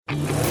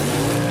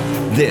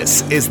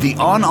This is the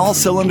On All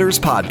Cylinders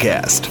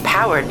podcast,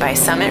 powered by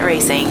Summit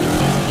Racing.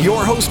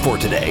 Your host for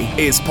today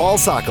is Paul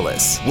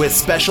Sokolis, with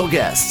special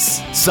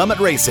guests Summit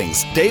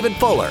Racing's David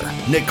Fuller,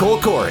 Nicole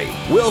Corey,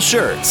 Will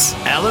Schertz,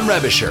 Alan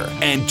Rebisher,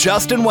 and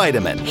Justin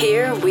Weideman.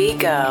 Here we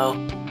go.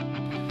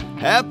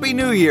 Happy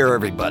New Year,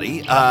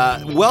 everybody.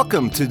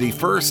 Welcome to the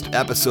first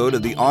episode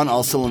of the On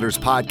All Cylinders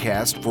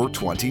podcast for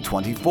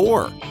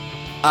 2024.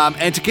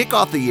 And to kick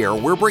off the year,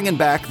 we're bringing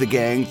back the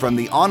gang from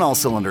the On All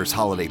Cylinders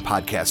Holiday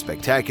Podcast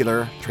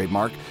Spectacular,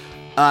 trademark.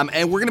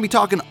 And we're going to be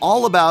talking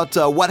all about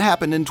what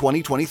happened in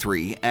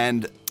 2023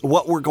 and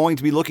what we're going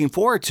to be looking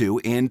forward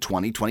to in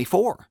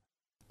 2024.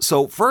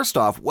 So first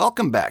off,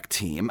 welcome back,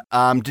 team.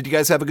 Did you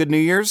guys have a good New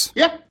Year's?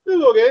 Yeah, it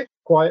was okay.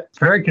 Quiet.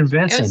 Very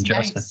convincing,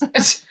 Justin.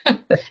 Nice.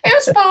 It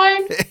was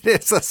fine.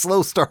 It's a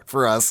slow start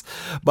for us,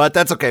 but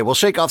that's okay. We'll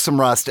shake off some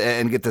rust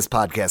and get this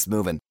podcast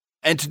moving.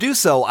 And to do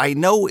so, I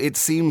know it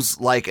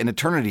seems like an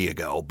eternity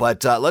ago,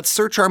 but let's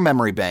search our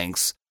memory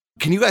banks.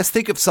 Can you guys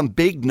think of some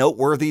big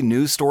noteworthy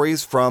news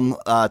stories from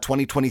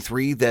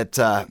 2023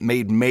 that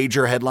made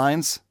major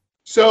headlines?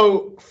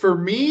 So for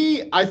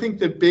me, I think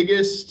the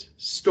biggest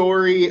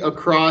story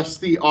across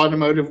the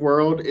automotive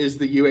world is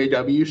the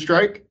UAW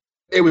strike.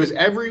 It was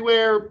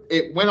everywhere.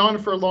 It went on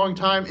for a long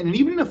time, and it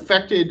even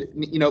affected,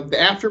 the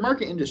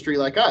aftermarket industry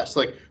like us.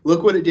 Like,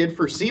 look what it did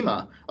for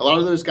SEMA. A lot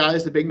of those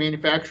guys, the big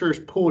manufacturers,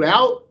 pulled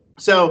out.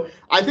 So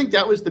I think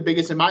that was the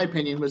biggest, in my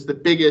opinion, was the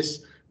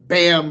biggest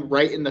bam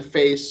right in the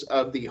face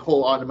of the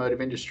whole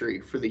automotive industry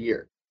for the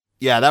year.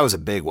 Yeah, that was a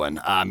big one.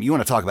 You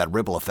want to talk about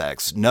ripple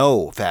effects.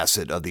 No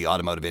facet of the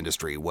automotive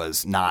industry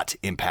was not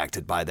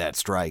impacted by that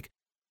strike.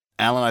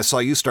 Alan, I saw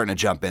you starting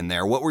to jump in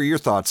there. What were your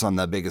thoughts on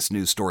the biggest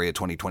news story of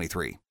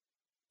 2023?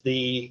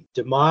 The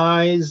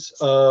demise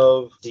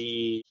of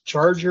the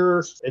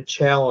Charger and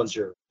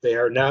Challenger. They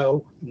are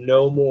now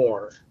no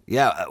more.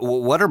 Yeah,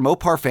 what are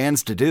Mopar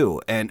fans to do?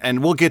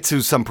 And we'll get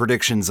to some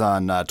predictions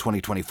on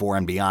 2024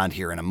 and beyond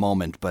here in a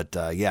moment. But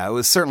yeah, it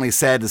was certainly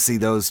sad to see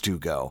those two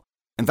go.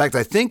 In fact,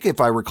 I think if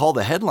I recall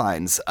the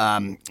headlines,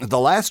 the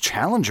last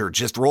Challenger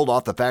just rolled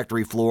off the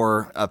factory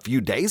floor a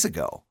few days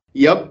ago.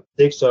 Yep. I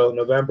think so.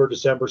 November,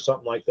 December,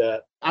 something like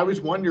that. I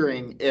was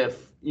wondering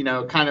if,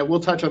 we'll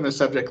touch on this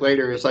subject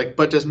later. It's like,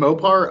 but does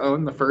Mopar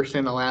own the first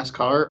and the last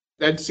car?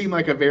 That seemed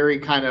like a very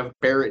kind of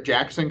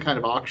Barrett-Jackson kind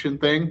of auction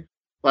thing.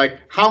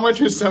 Like, how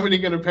much is somebody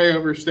going to pay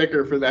over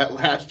sticker for that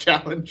last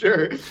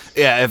Challenger?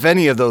 Yeah, if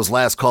any of those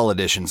last call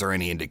editions are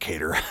any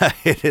indicator,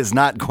 it is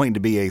not going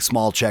to be a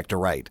small check to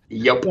write.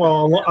 Yep.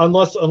 Well,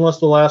 unless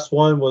the last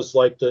one was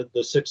like the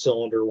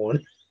 6-cylinder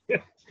one.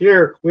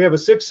 Here, we have a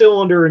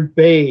 6-cylinder in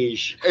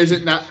beige. Is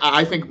it not?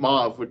 I think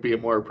mauve would be a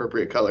more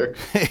appropriate color.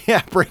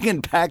 Yeah,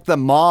 bringing back the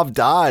mauve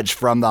Dodge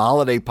from the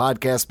Holiday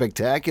Podcast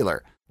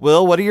Spectacular.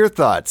 Will, what are your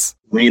thoughts?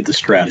 We need the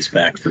Stratus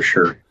back for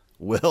sure.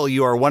 Will,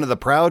 you are one of the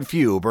proud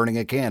few burning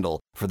a candle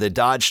for the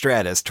Dodge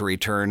Stratus to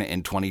return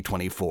in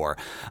 2024.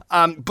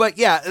 But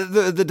yeah,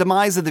 the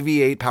demise of the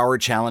V8 powered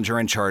Challenger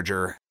and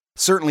Charger,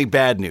 certainly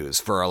bad news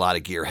for a lot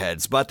of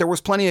gearheads, but there was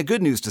plenty of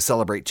good news to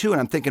celebrate too.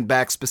 And I'm thinking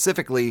back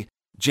specifically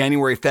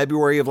January,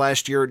 February of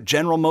last year,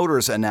 General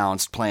Motors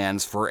announced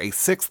plans for a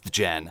 6th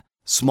gen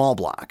small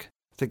block.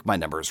 I think my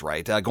number is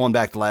right. Going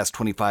back the last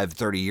 25,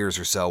 30 years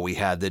or so, we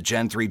had the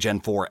Gen 3, Gen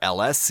 4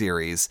 LS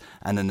series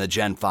and then the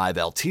Gen 5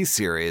 LT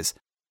series.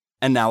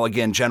 And now,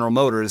 again, General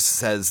Motors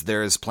says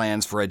there's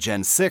plans for a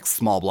Gen 6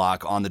 small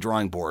block on the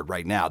drawing board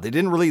right now. They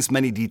didn't release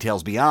many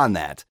details beyond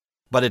that,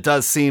 but it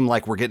does seem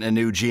like we're getting a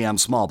new GM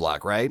small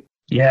block, right?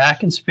 Yeah, I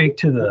can speak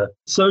to the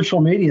social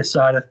media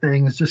side of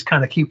things, just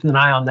kind of keeping an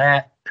eye on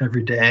that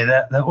every day.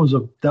 That was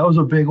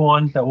a big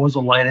one. That was a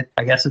light,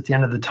 I guess, at the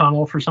end of the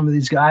tunnel for some of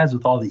these guys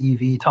with all the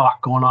EV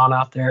talk going on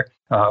out there.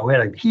 We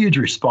had a huge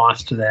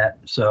response to that.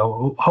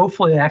 So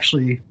hopefully it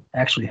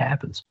actually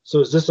happens.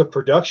 So is this a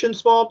production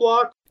small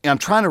block? I'm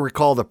trying to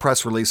recall the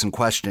press release in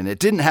question. It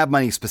didn't have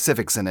many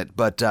specifics in it,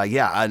 but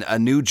a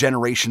new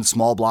generation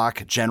small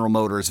block General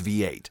Motors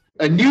V8.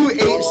 A new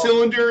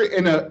 8-cylinder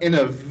in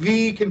a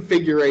V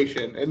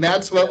configuration, and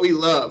that's what we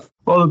love.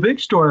 Well, the big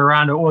story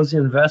around it was the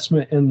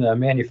investment in the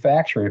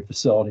manufacturing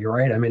facility,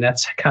 right? I mean,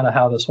 that's kind of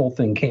how this whole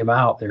thing came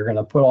out. They're going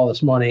to put all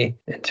this money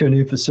into a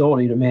new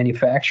facility to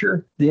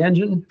manufacture the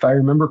engine. If I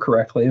remember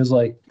correctly, it was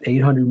like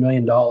 $800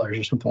 million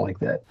or something like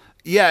that.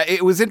 Yeah,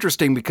 it was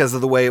interesting because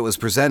of the way it was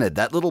presented.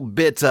 That little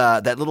bit,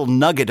 that little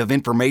nugget of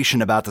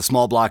information about the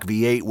small block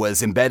V8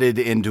 was embedded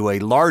into a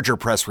larger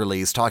press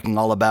release talking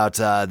all about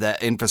the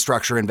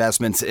infrastructure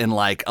investments in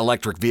like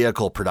electric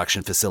vehicle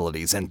production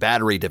facilities and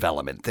battery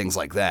development, things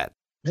like that.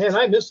 Man,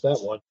 I missed that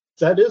one.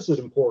 That is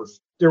important.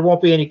 There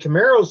won't be any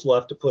Camaros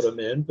left to put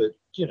them in, but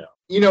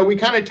we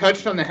kind of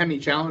touched on the Hemi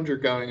Challenger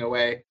going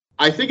away.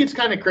 I think it's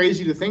kind of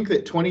crazy to think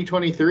that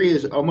 2023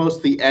 is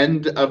almost the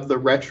end of the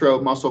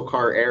retro muscle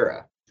car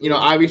era.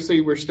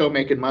 Obviously we're still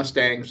making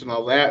Mustangs and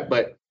all that,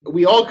 but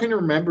we all can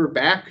remember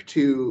back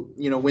to,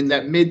 when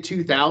that mid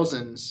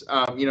 2000s,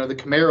 the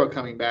Camaro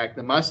coming back,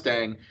 the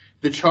Mustang,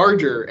 the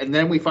Charger, and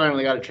then we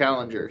finally got a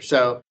Challenger.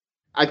 So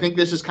I think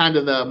this is kind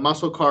of the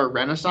muscle car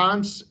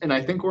renaissance, and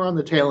I think we're on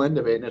the tail end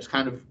of it, and it's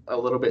kind of a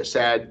little bit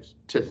sad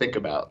to think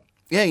about.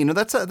 Yeah,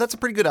 that's a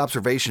pretty good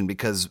observation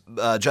because,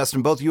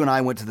 Justin, both you and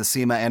I went to the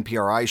SEMA and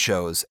PRI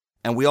shows,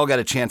 and we all got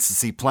a chance to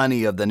see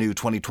plenty of the new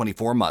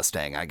 2024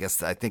 Mustang. I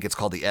think it's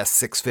called the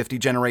S650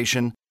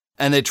 generation,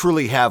 and they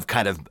truly have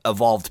kind of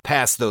evolved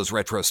past those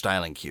retro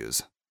styling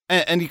cues.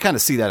 And you kind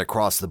of see that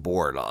across the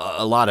board.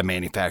 A lot of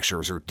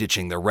manufacturers are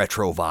ditching their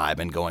retro vibe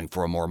and going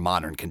for a more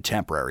modern,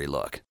 contemporary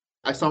look.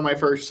 I saw my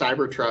first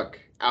Cybertruck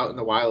out in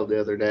the wild the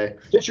other day.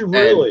 Did you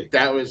really? And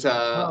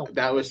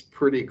that was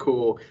pretty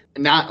cool.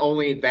 Not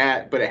only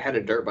that, but it had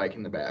a dirt bike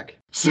in the back.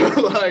 So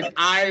like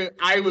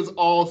I was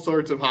all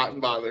sorts of hot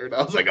and bothered.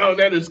 I was like, oh,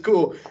 that is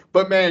cool.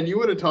 But man, you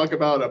would have talked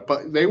about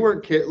they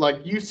weren't like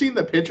you've seen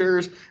the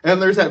pictures,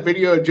 and there's that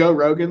video of Joe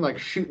Rogan like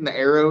shooting the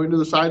arrow into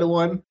the side of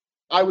one.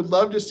 I would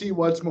love to see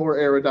what's more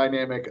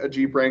aerodynamic, a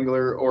Jeep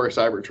Wrangler or a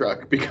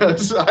Cybertruck,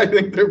 because I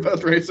think they're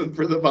both racing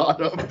for the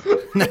bottom.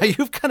 Now,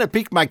 you've kind of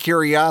piqued my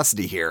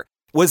curiosity here.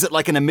 Was it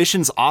like an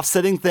emissions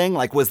offsetting thing?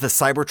 Like, was the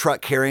Cybertruck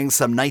carrying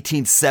some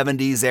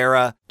 1970s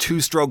era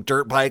two-stroke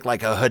dirt bike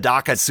like a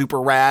Hidaka Super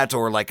Rat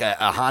or like a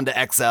Honda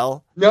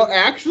XL? No,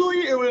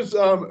 actually, it was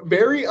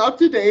very up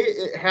to date.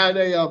 It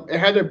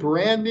had a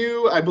brand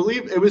new, I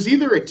believe it was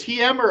either a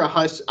TM or a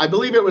Hus. I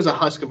believe it was a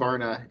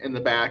Husqvarna in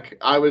the back.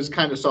 I was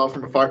kind of saw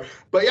from afar,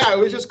 but yeah, it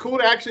was just cool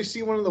to actually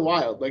see one in the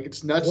wild. Like,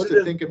 it's nuts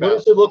to think about. What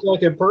does it look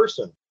like in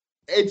person?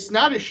 It's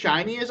not as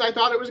shiny as I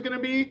thought it was going to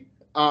be.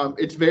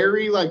 It's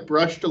very like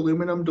brushed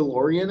aluminum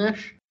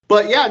DeLorean-ish.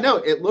 But yeah, no,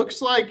 it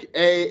looks like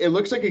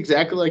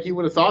exactly like you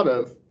would have thought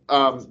of.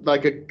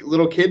 Like a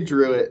little kid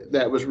drew it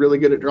that was really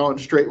good at drawing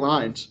straight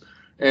lines.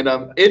 And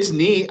it's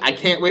neat. I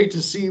can't wait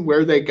to see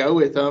where they go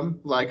with them.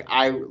 Like,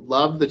 I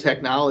love the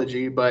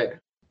technology, but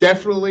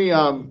definitely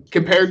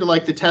compared to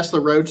like the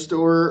Tesla Roadster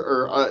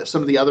or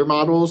some of the other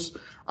models,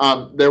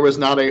 there was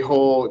not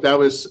that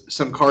was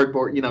some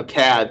cardboard,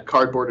 CAD,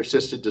 cardboard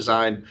assisted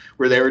design,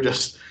 where they were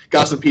just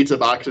got some pizza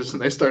boxes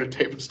and they started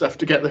taping stuff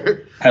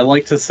together. I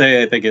like to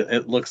say I think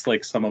it looks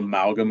like some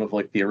amalgam of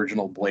like the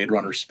original Blade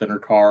Runner spinner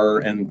car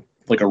and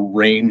like a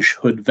range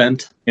hood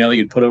vent, that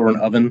you'd put over an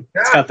oven.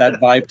 It's got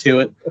that vibe to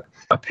it.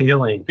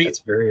 Appealing. It's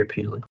very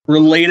appealing.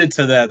 Related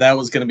to that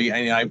was going to be.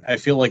 I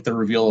feel like the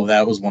reveal of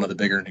that was one of the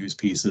bigger news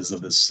pieces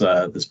of this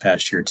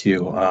past year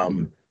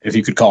too. If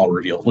you could call it a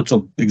reveal, it looks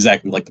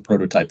exactly like the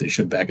prototype they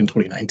showed back in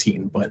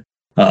 2019. But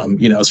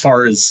as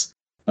far as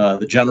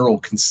the general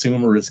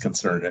consumer is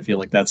concerned, I feel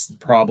like that's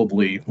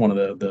probably one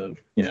of the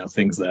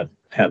things that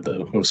had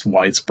the most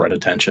widespread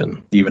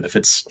attention, even if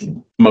it's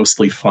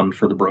mostly fun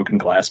for the broken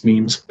glass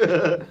memes.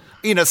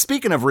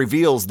 Speaking of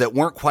reveals that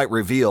weren't quite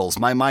reveals,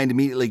 my mind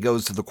immediately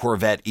goes to the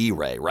Corvette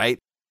E-Ray, right?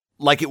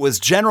 Like, it was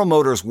General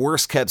Motors'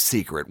 worst kept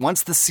secret.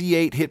 Once the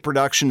C8 hit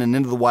production and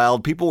into the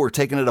wild, people were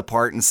taking it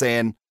apart and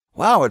saying,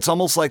 wow, it's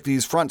almost like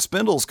these front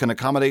spindles can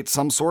accommodate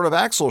some sort of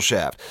axle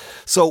shaft.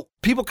 So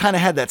people kind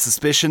of had that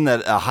suspicion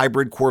that a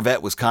hybrid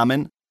Corvette was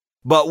coming.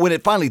 But when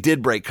it finally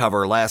did break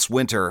cover last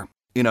winter,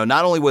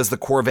 not only was the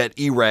Corvette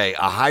E-Ray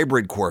a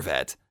hybrid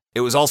Corvette,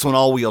 it was also an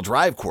all-wheel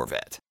drive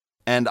Corvette.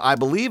 And I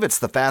believe it's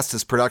the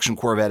fastest production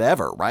Corvette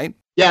ever, right?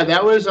 Yeah,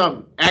 that was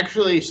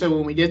actually, so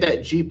when we did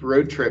that Jeep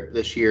road trip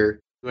this year,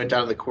 we went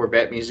down to the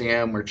Corvette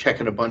Museum. We're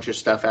checking a bunch of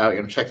stuff out.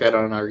 Check that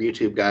out on our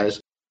YouTube,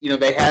 guys.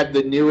 They had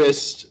the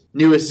newest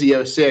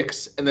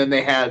Z06, and then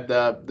they had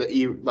the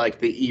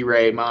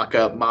E-Ray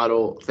mock-up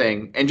model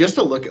thing. And just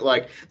to look at,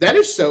 that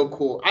is so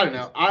cool. I don't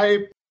know.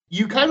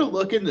 You kind of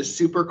look in the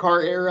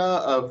supercar era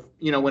of,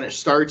 when it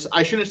starts,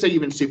 I shouldn't say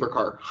even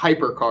supercar,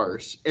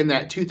 hypercars in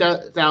that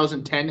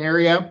 2010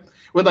 area,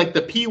 with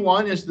the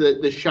P1 is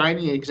the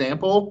shiny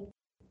example.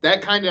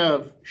 That kind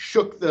of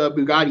shook the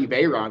Bugatti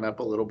Veyron up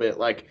a little bit.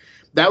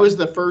 That was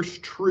the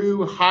first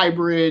true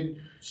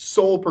hybrid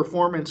soul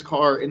performance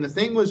car, and the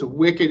thing was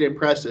wicked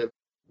impressive.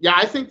 Yeah,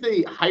 I think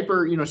the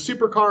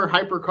supercar,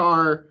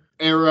 hypercar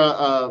era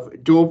of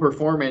dual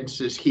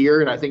performance is here,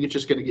 and I think it's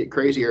just going to get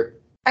crazier.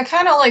 I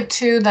kind of like,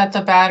 too, that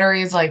the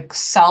battery is,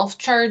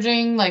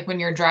 self-charging, when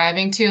you're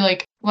driving, too.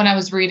 When I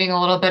was reading a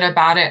little bit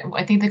about it,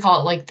 I think they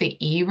call it, the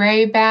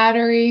E-Ray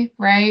battery,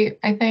 right?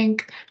 I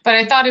think. But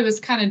I thought it was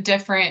kind of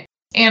different,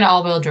 and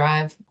all-wheel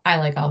drive. I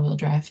like all-wheel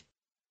drive.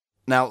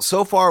 Now,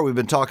 so far, we've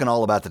been talking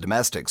all about the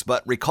domestics,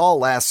 but recall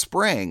last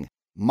spring,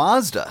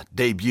 Mazda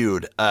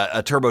debuted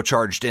a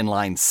turbocharged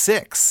inline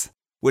six,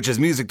 which is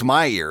music to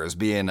my ears,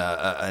 being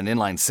an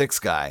inline six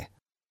guy.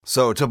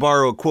 So, to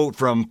borrow a quote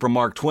from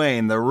Mark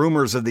Twain, the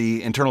rumors of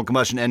the internal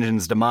combustion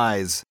engine's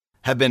demise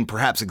have been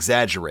perhaps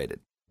exaggerated.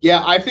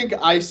 Yeah, I think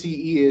ICE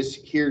is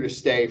here to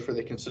stay for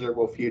the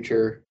considerable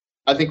future.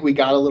 I think we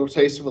got a little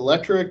taste of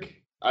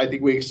electric. I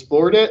think we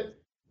explored it.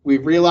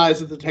 We've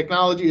realized that the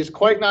technology is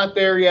quite not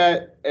there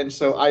yet, and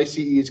so ICE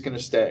is going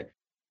to stay.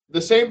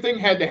 The same thing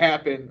had to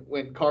happen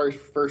when cars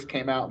first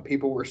came out and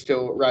people were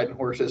still riding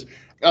horses.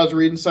 I was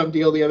reading some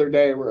deal the other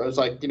day where it was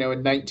in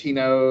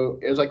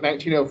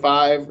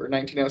 1905 or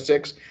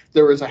 1906,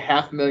 there was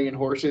 500,000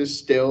 horses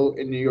still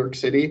in New York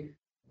City,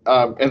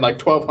 and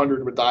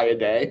 1,200 would die a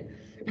day.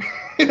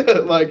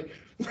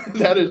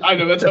 That is, I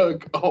know that's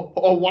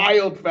a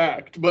wild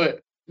fact,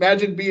 but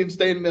imagine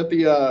standing at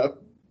the,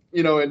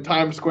 in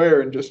Times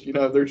Square and just,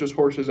 there's just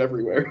horses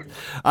everywhere.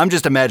 I'm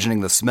just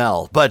imagining the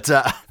smell, but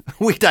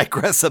we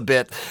digress a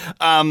bit.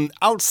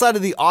 Outside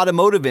of the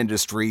automotive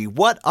industry,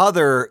 what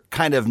other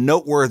kind of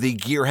noteworthy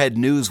gearhead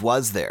news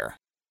was there?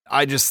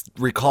 I just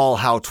recall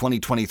how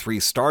 2023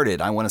 started.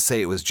 I want to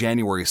say it was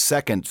January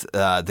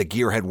 2nd, the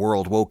gearhead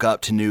world woke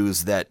up to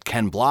news that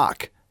Ken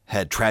Block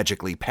had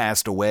tragically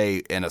passed away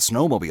in a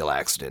snowmobile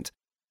accident.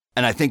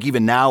 And I think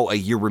even now, a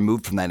year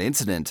removed from that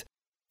incident,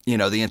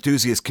 the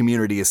enthusiast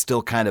community is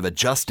still kind of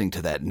adjusting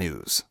to that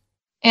news.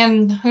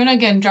 And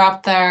Hoonigan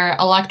dropped their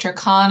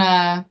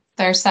Electricana,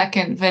 their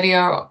second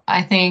video,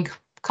 I think,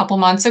 a couple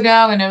months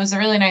ago. And it was a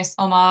really nice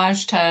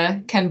homage to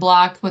Ken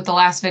Block with the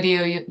last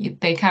video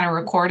they kind of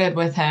recorded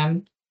with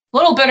him. A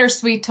little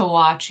bittersweet to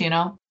watch,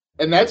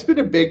 And that's been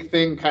a big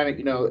thing, kind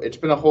of, it's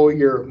been a whole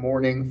year of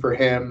mourning for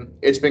him.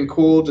 It's been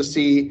cool to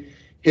see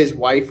his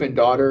wife and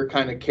daughter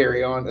kind of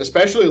carry on,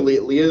 especially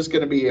Leah. Leah's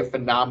going to be a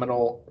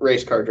phenomenal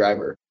race car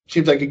driver.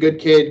 Seems like a good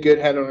kid, good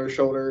head on her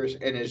shoulders,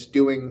 and is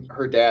doing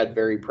her dad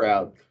very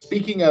proud.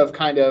 Speaking of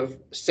kind of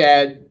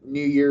sad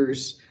New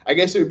Year's, I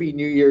guess it would be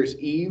New Year's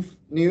Eve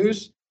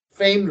news,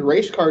 famed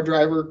race car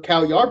driver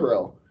Cal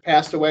Yarborough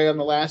passed away on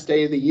the last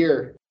day of the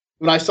year.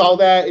 When I saw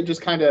that, it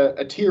just kind of,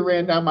 a tear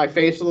ran down my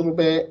face a little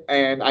bit,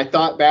 and I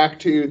thought back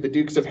to the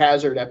Dukes of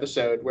Hazzard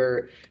episode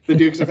where the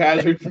Dukes of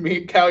Hazzard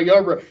meet Cal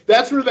Yarborough.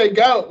 That's where they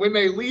go when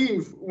they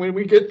leave, when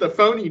we get the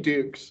phony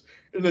Dukes.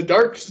 In the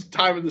dark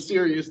time of the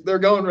series, they're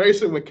going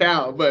racing with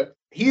Cal, but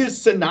he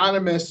is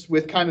synonymous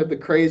with kind of the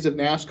craze of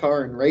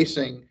NASCAR and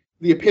racing,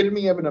 the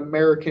epitome of an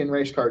American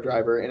race car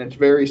driver, and it's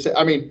very,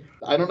 I mean,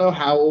 I don't know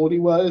how old he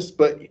was,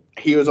 but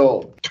he was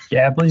old.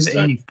 Yeah, I believe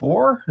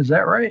 84. Is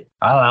that right?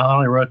 I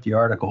only wrote the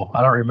article.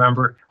 I don't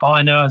remember. All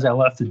I know is I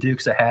left the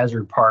Dukes of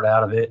Hazzard part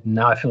out of it, and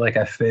now I feel like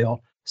I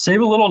failed.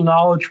 Save a little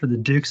knowledge for the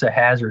Dukes of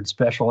Hazzard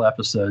special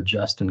episode,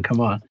 Justin. Come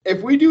on.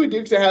 If we do a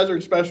Dukes of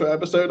Hazzard special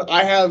episode,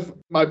 I have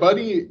my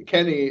buddy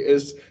Kenny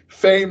is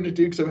famed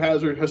Dukes of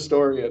Hazzard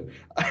historian.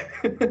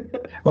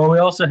 Well, we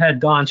also had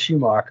Don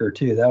Schumacher,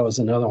 too. That was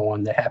another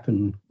one that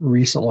happened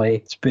recently.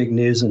 It's big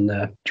news in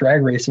the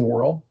drag racing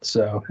world.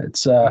 So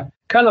it's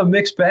kind of a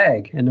mixed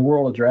bag in the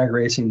world of drag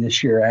racing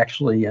this year,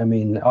 actually. I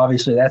mean,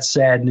 obviously that's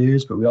sad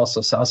news, but we also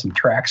saw some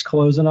tracks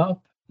closing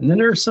up. And then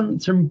there's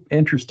some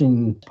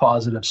interesting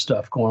positive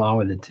stuff going on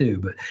with it, too.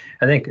 But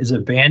I think, is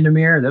it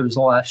Vandermeer? That was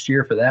the last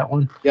year for that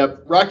one.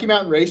 Yep. Rocky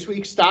Mountain Race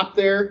Week stopped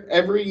there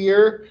every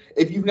year.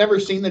 If you've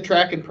never seen the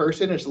track in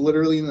person, it's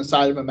literally in the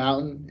side of a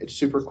mountain. It's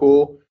super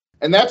cool.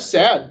 And that's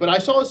sad. But I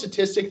saw a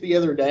statistic the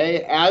other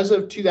day. As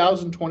of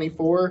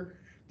 2024,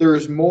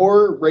 there's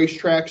more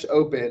racetracks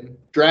open,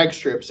 drag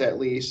strips at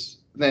least,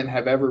 than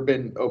have ever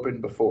been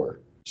open before.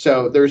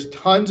 So there's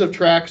tons of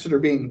tracks that are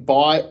being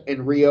bought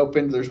and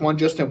reopened. There's one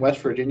just in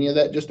West Virginia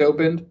that just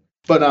opened.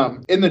 But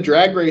in the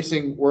drag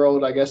racing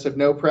world, I guess, of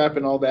no prep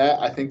and all that,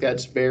 I think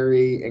that's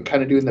very, and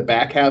kind of doing the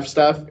back half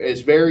stuff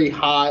is very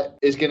hot,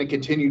 is going to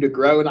continue to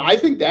grow. And I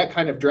think that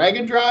kind of drag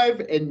and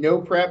drive and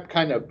no prep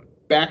kind of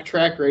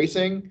backtrack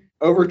racing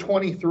over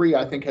 23,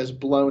 I think has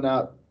blown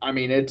up. I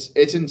mean, it's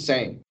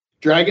insane.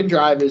 Drag and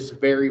drive is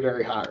very,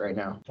 very hot right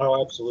now. Oh,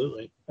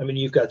 absolutely. I mean,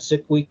 you've got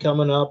Sick Week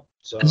coming up.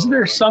 So, isn't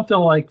there something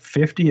like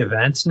 50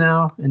 events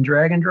now in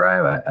drag and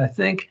drive? I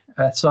think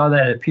I saw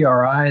that at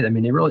PRI. I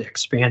mean, they really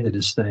expanded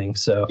this thing.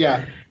 So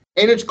yeah,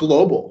 and it's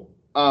global.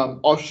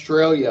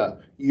 Australia,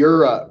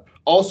 Europe,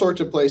 all sorts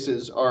of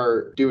places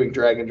are doing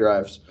drag and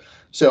drives.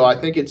 So I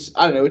think it's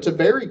a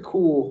very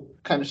cool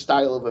kind of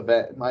style of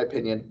event, in my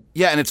opinion.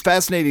 Yeah, and it's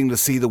fascinating to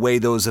see the way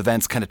those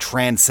events kind of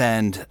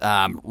transcend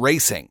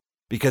racing,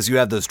 because you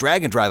have those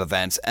drag and drive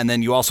events, and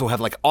then you also have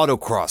like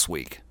Autocross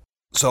Week.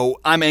 So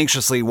I'm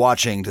anxiously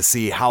watching to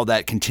see how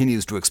that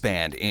continues to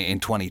expand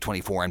in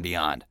 2024 and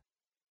beyond.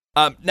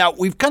 Now,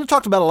 we've kind of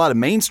talked about a lot of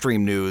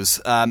mainstream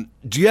news.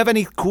 Do you have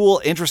any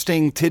cool,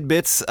 interesting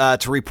tidbits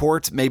to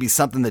report? Maybe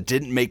something that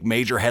didn't make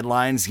major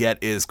headlines yet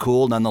is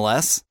cool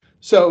nonetheless?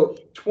 So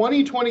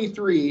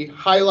 2023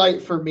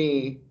 highlight for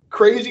me,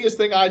 craziest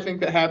thing I think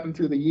that happened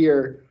through the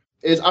year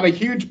is I'm a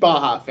huge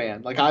Baja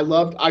fan. Like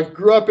I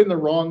grew up in the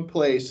wrong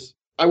place.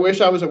 I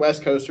wish I was a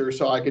West Coaster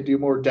so I could do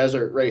more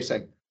desert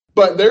racing.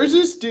 But there's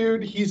this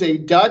dude, he's a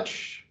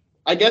Dutch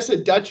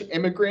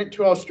immigrant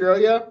to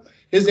Australia.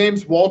 His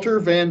name's Walter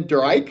van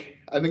Dijk.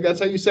 I think that's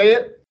how you say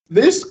it.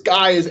 This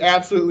guy is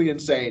absolutely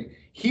insane.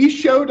 He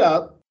showed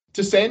up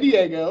to San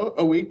Diego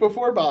a week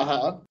before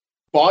Baja,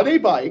 bought a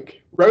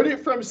bike, rode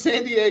it from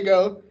San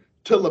Diego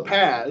to La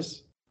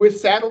Paz with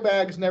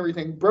saddlebags and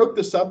everything, broke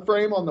the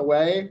subframe on the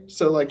way.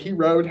 So like he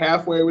rode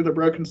halfway with a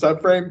broken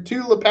subframe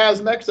to La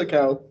Paz,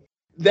 Mexico.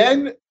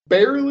 Then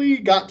barely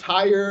got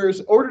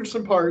tires, ordered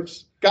some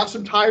parts, got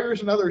some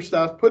tires and other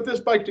stuff, put this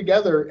bike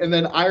together, and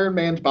then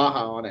Ironman's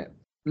Baja on it.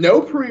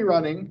 No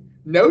pre-running,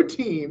 no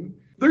team.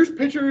 There's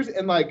pictures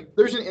and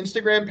there's an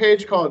Instagram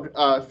page called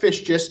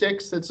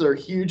Fishgistics that's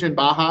huge in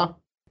Baja.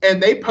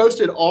 And they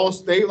posted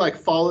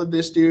followed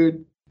this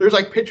dude. There's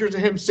pictures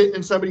of him sitting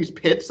in somebody's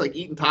pits,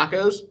 eating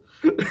tacos.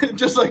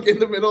 just like in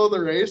the middle of the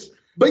race.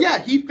 But yeah,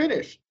 he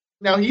finished.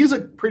 Now he's a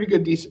pretty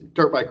good, decent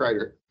dirt bike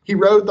rider. He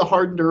rode the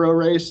hard enduro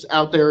race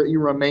out there at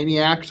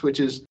Euromaniacs, which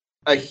is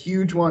a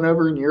huge one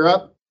over in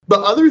Europe.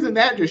 But other than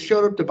that, just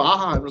showed up to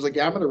Baja and was like,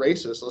 yeah, I'm going to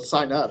race this. Let's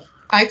sign up.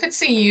 I could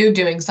see you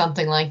doing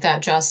something like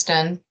that,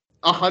 Justin.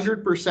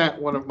 100%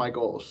 one of my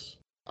goals.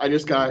 I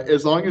just got,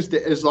 as long as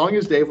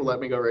Dave will let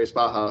me go race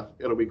Baja,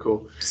 it'll be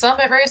cool.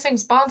 Summit Racing,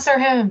 sponsor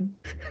him.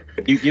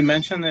 You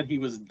mentioned that he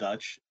was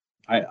Dutch.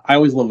 I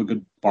always love a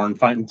good barn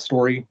find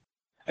story.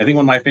 I think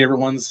one of my favorite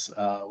ones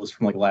was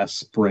from like last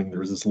spring. There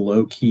was this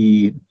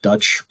low-key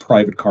Dutch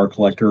private car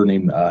collector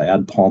named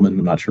Ad Palman.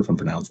 I'm not sure if I'm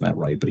pronouncing that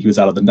right, but he was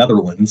out of the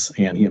Netherlands,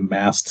 and he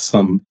amassed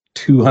some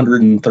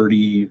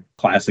 230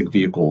 classic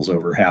vehicles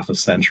over half a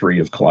century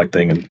of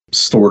collecting and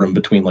stored them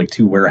between like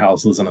two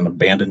warehouses and an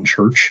abandoned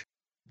church.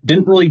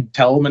 Didn't really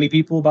tell many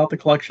people about the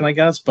collection, I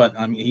guess, but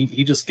I mean,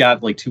 he just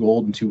got like too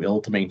old and too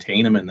ill to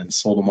maintain them, and then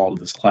sold them all to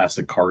this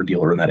classic car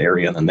dealer in that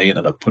area, and then they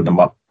ended up putting them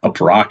up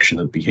for auction.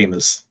 It became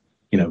this,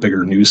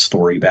 bigger news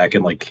story back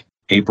in like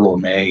April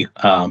and May.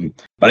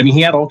 But I mean,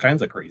 he had all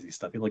kinds of crazy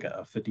stuff. He had like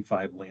a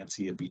 55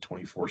 Lancia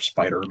B24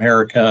 Spider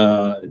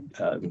America,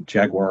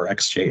 Jaguar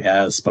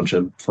XJS, a bunch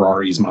of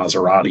Ferraris,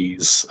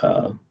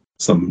 Maseratis,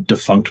 some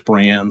defunct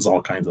brands,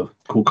 all kinds of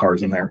cool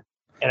cars in there.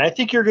 And I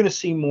think you're going to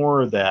see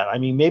more of that. I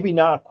mean, maybe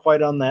not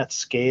quite on that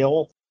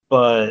scale,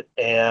 but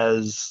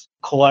as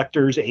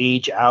collectors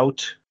age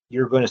out,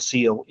 you're going to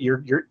see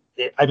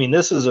I mean,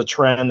 this is a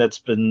trend that's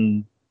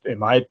been, in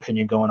my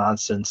opinion, going on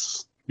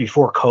since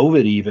before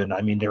COVID even.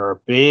 I mean, there are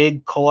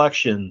big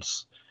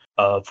collections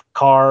of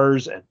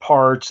cars and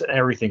parts and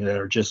everything that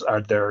are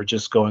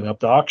just going up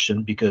to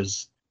auction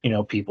because,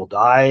 people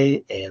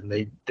die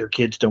and their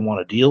kids don't want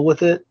to deal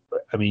with it.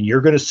 I mean,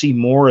 you're going to see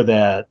more of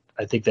that.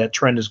 I think that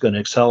trend is going to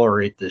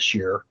accelerate this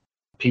year.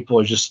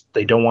 People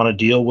they don't want to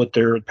deal with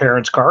their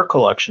parents' car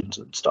collections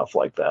and stuff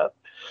like that.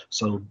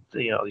 So,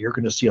 you're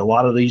going to see a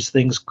lot of these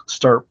things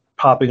start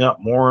popping up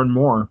more and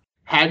more.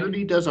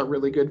 Haggerty does a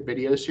really good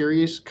video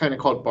series kind of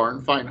called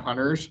Barn Find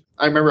Hunters.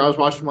 I remember I was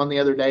watching one the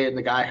other day, and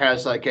the guy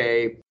has like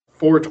a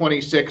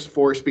 426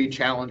 4-speed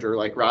Challenger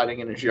like riding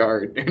in his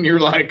yard. And you're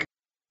like,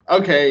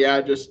 okay,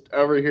 yeah, just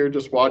over here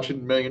just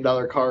watching $1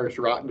 million cars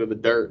rot into the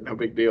dirt. No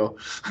big deal.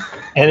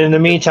 And in the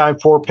meantime,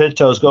 4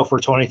 Pintos go for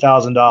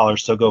 $20,000,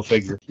 so go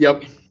figure.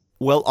 Yep.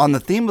 Well, on the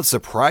theme of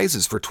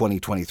surprises for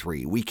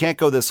 2023, we can't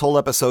go this whole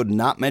episode and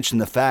not mention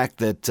the fact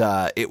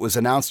that it was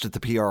announced at the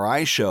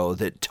PRI show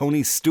that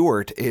Tony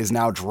Stewart is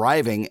now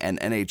driving an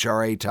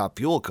NHRA Top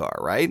Fuel car,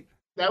 right?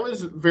 That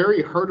was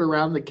very heard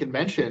around the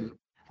convention.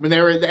 When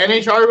they were the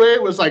NHRA,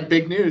 it was like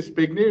big news,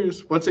 big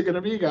news. What's it going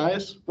to be,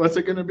 guys? What's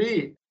it going to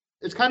be?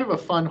 It's kind of a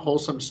fun,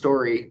 wholesome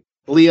story.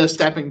 Leah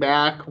stepping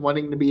back,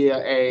 wanting to be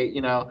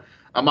a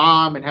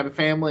mom and have a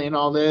family and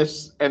all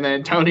this. And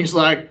then Tony's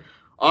like,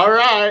 all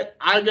right,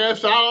 I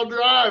guess I'll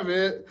drive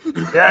it.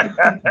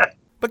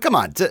 But come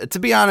on, to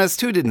be honest,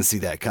 who didn't see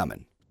that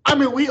coming? I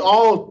mean, we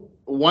all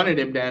wanted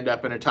him to end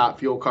up in a Top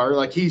Fuel car.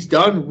 Like, he's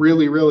done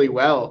really, really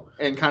well.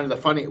 And kind of the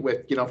funny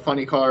with,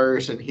 funny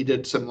cars. And he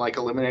did some like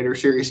Eliminator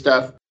series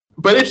stuff.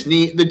 But it's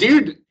neat. The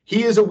dude,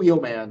 he is a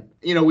wheelman.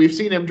 We've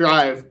seen him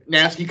drive.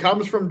 He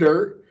comes from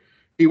dirt.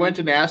 He went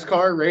to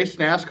NASCAR, raced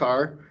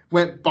NASCAR,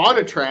 bought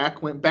a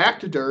track, went back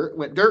to dirt,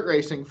 went dirt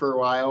racing for a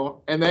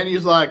while. And then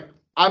he's like,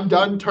 I'm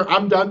done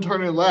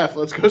turning left.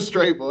 Let's go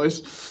straight,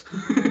 boys.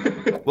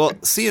 Well,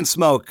 seeing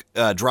Smoke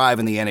drive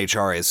in the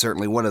NHRA is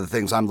certainly one of the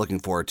things I'm looking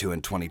forward to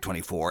in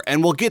 2024.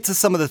 And we'll get to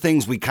some of the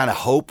things we kind of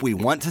hope we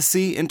want to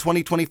see in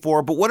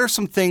 2024. But what are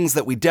some things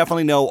that we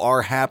definitely know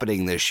are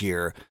happening this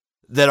year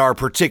that are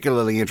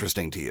particularly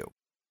interesting to you?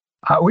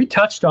 We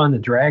touched on the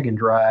drag and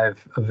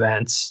drive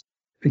events.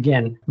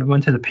 Again, we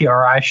went to the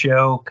PRI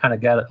show, kind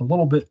of got a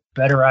little bit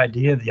better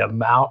idea of the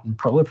amount and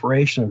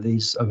proliferation of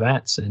these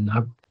events. And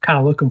I'm kind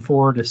of looking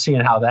forward to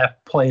seeing how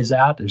that plays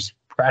out. There's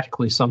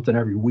practically something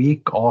every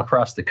week all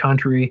across the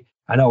country.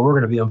 I know we're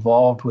going to be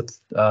involved with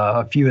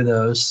a few of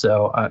those.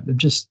 So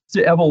just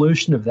the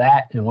evolution of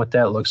that and what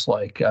that looks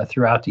like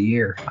throughout the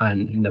year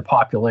and the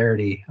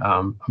popularity,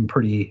 I'm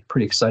pretty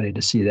excited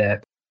to see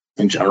that.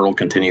 In general,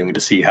 continuing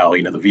to see how,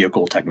 the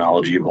vehicle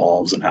technology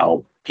evolves and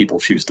how people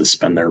choose to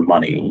spend their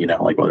money,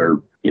 like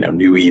whether,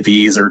 new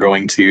EVs are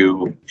going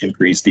to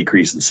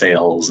decrease in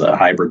sales,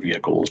 hybrid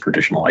vehicles,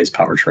 traditional ICE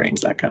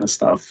powertrains, that kind of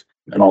stuff,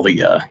 and all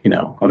the,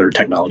 other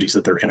technologies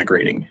that they're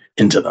integrating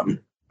into them.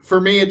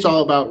 For me, it's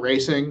all about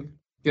racing.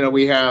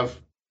 We have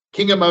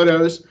King of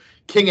Motos,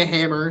 King of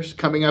Hammers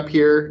coming up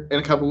here in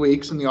a couple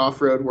weeks in the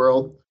off-road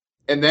world.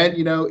 And then,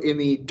 in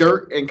the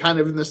dirt and kind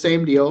of in the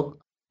same deal,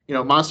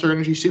 Monster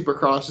Energy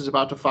Supercross is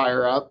about to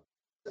fire up.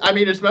 I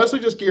mean, it's mostly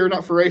just gearing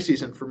up for race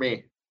season for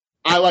me.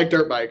 I like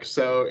dirt bikes,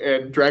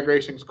 and drag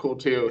racing's cool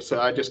too. So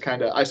I just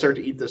I start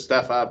to eat this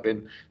stuff up,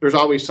 and there's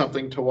always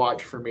something to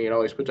watch for me. It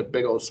always puts a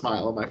big old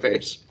smile on my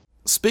face.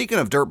 Speaking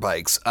of dirt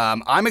bikes,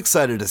 I'm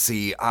excited to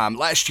see,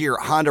 last year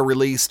Honda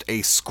released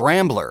a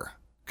Scrambler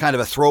kind of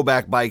a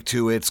throwback bike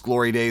to its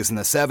glory days in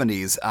the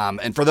 70s.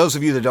 And for those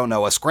of you that don't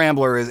know, a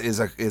scrambler is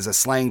a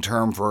slang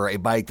term for a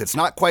bike that's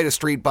not quite a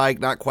street bike,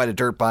 not quite a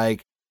dirt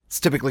bike. It's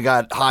typically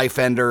got high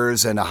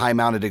fenders and a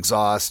high-mounted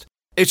exhaust.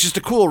 It's just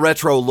a cool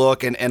retro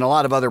look, and a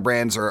lot of other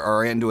brands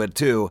are into it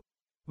too.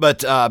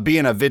 But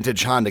being a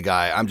vintage Honda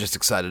guy, I'm just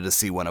excited to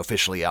see one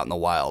officially out in the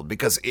wild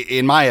because,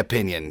 in my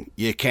opinion,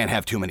 you can't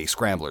have too many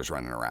scramblers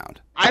running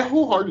around. I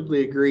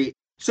wholeheartedly agree.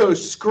 So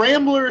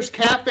scramblers,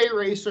 cafe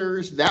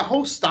racers, that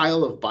whole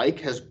style of bike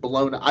has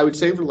blown, I would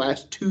say for the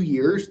last 2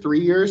 years,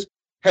 3 years,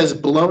 has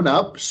blown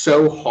up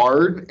so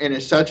hard and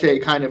is such a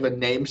kind of a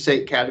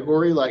namesake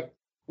category. Like,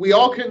 we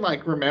all can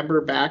remember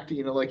back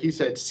to, like you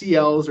said,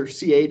 CLs or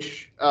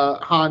CH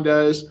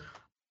Hondas.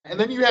 And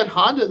then you had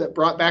Honda that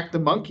brought back the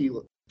monkey,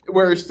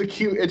 where it's the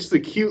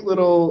cute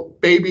little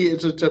baby.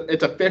 It's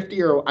a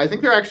 50, or I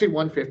think they're actually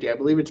 150. I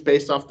believe it's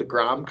based off the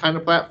Grom kind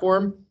of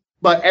platform.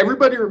 But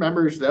everybody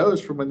remembers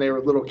those from when they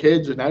were little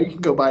kids, and now you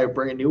can go buy a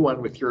brand new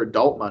one with your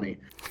adult money.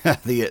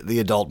 the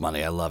adult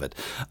money, I love it.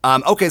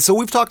 Okay, so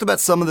we've talked about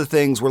some of the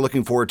things we're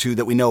looking forward to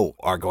that we know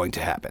are going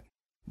to happen.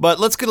 But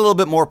let's get a little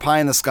bit more pie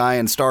in the sky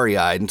and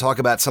starry-eyed and talk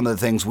about some of the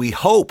things we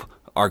hope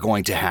are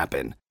going to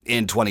happen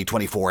in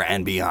 2024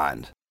 and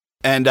beyond.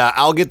 And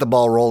I'll get the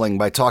ball rolling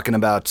by talking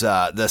about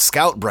the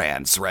Scout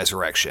brand's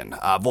resurrection.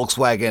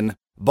 Volkswagen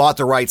bought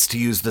the rights to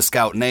use the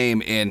Scout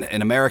name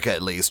in America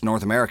at least,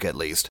 North America at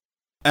least.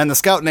 And the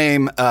Scout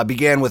name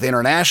began with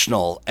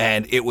International,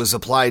 and it was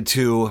applied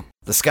to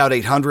the Scout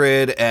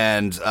 800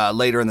 and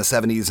later in the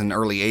 70s and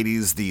early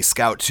 80s, the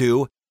Scout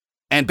 2.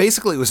 And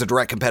basically, it was a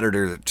direct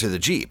competitor to the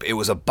Jeep. It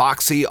was a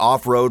boxy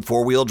off-road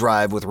four-wheel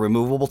drive with a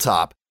removable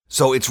top.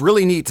 So it's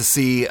really neat to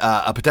see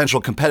a potential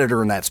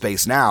competitor in that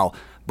space now.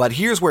 But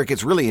here's where it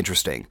gets really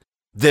interesting.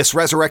 This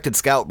resurrected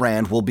Scout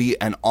brand will be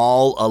an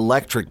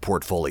all-electric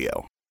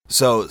portfolio.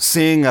 So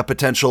seeing a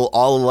potential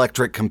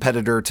all-electric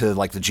competitor to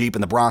like the Jeep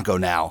and the Bronco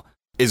now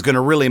is going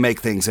to really make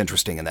things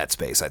interesting in that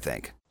space, I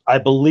think. I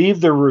believe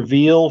the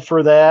reveal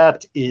for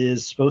that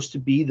is supposed to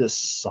be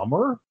this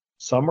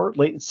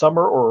late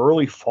summer or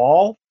early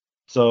fall.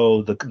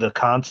 So the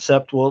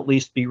concept will at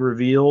least be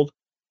revealed.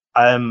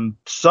 I'm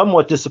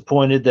somewhat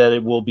disappointed that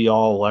it will be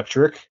all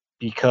electric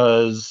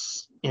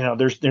because,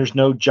 there's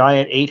no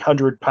giant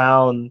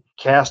 800-pound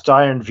cast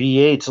iron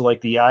V8s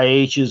like the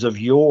IHs of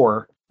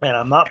yore. And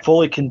I'm not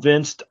fully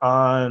convinced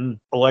on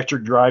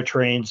electric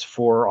drivetrains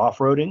for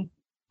off-roading.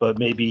 But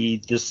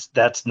maybe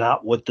that's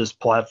not what this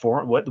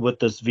platform, what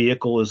this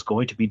vehicle is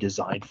going to be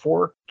designed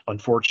for,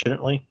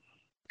 unfortunately.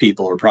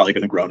 People are probably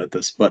going to groan at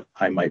this, but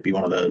I might be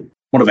one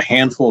of a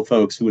handful of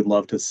folks who would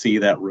love to see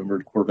that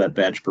rumored Corvette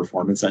badge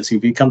performance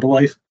SUV come to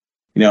life.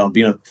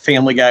 Being a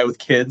family guy with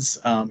kids,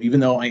 even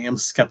though I am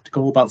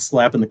skeptical about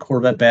slapping the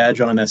Corvette badge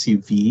on an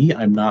SUV,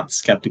 I'm not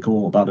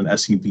skeptical about an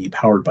SUV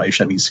powered by a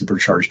Chevy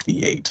supercharged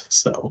V8.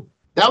 So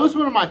that was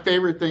one of my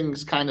favorite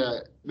things,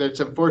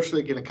 that's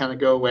unfortunately going to kind of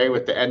go away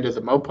with the end of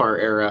the Mopar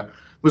era,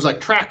 was like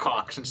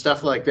Trackhawks and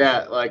stuff like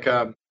that.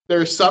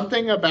 There's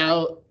something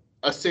about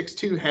a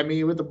 6.2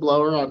 Hemi with a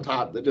blower on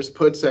top that just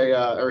puts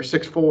or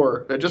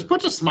 6.4 that just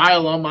puts a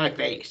smile on my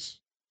face.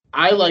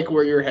 I like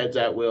where your head's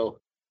at, Will,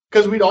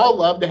 because we'd all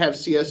love to have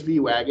CSV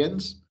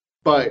wagons,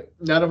 but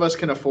none of us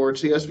can afford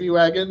CSV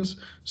wagons.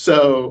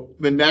 So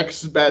the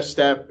next best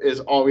step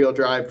is all-wheel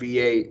drive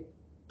V8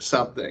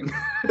 something.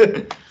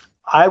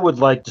 I would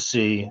like to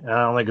see, and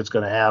I don't think it's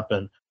going to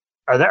happen.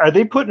 Are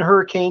they putting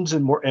Hurricanes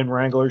in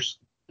Wranglers?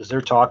 Is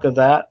there talk of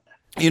that?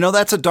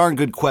 That's a darn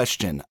good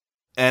question.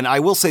 And I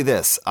will say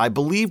this: I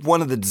believe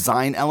one of the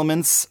design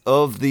elements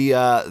of the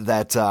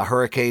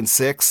Hurricane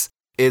 6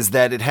 is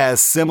that it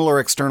has similar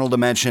external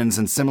dimensions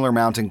and similar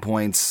mounting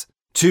points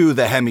to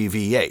the Hemi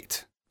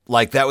V8.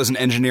 Like that was an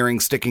engineering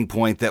sticking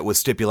point that was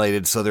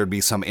stipulated so there'd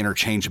be some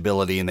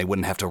interchangeability and they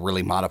wouldn't have to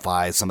really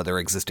modify some of their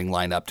existing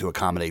lineup to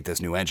accommodate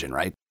this new engine,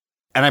 right?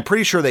 And I'm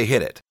pretty sure they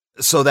hit it.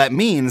 So that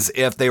means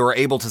if they were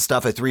able to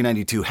stuff a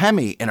 392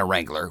 Hemi in a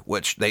Wrangler,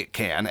 which they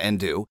can and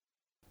do,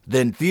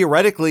 then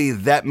theoretically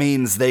that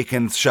means they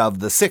can shove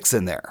the 6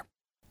 in there.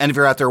 And if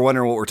you're out there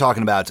wondering what we're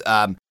talking about,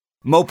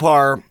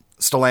 Mopar,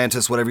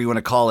 Stellantis, whatever you want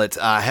to call it,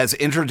 has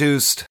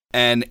introduced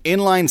an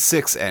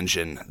inline-6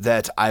 engine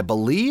that I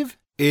believe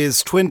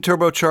is twin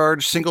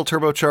turbocharged, single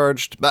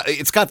turbocharged, but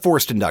it's got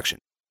forced induction.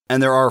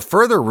 And there are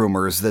further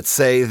rumors that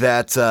say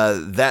that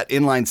that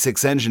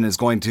inline-6 engine is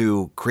going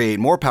to create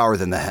more power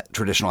than the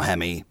traditional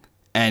Hemi,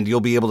 and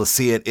you'll be able to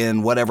see it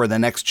in whatever the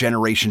next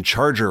generation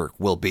Charger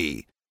will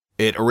be.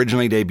 It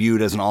originally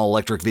debuted as an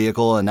all-electric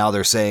vehicle, and now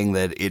they're saying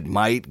that it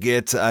might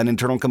get an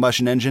internal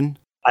combustion engine.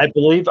 I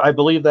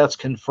believe that's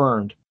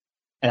confirmed.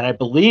 And I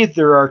believe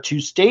there are 2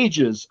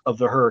 stages of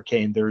the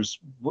Hurricane. There's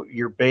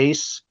your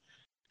base,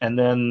 and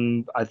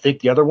then I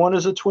think the other one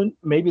is a twin,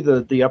 maybe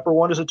the upper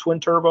one is a twin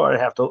turbo. I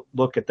have to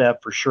look at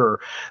that for sure.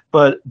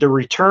 But the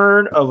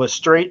return of a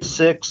straight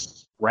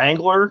 6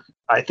 Wrangler,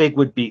 I think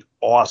would be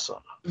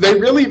awesome. They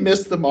really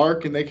missed the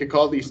mark, and they could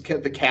call these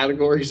the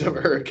categories of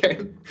a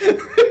Hurricane.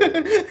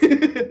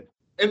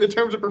 in the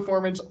terms of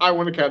performance, I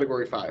want a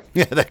Category 5.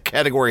 Yeah, that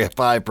Category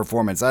 5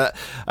 performance. I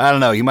don't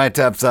know. You might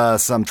have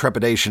some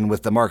trepidation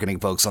with the marketing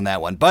folks on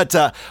that one. But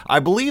I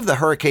believe the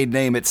Hurricane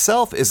name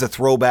itself is a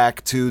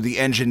throwback to the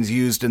engines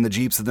used in the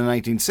Jeeps of the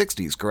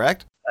 1960s,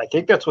 correct? I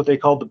think that's what they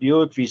called the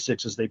Buick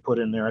V6s they put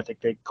in there. I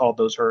think they called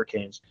those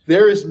Hurricanes.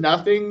 There is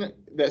nothing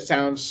that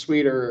sounds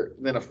sweeter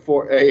than a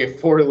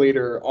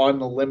 4-liter on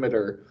the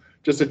limiter.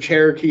 Just a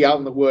Cherokee out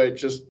in the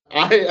woods.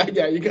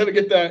 Yeah, you got to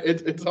get that.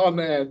 It's on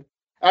the end.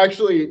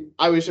 Actually,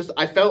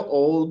 I felt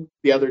old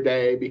the other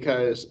day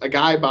because a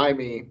guy by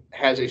me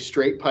has a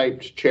straight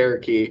piped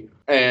Cherokee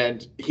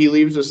and he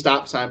leaves a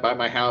stop sign by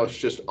my house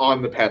just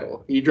on the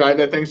pedal. You drive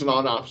that thing's an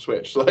on-off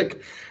switch.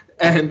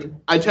 And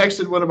I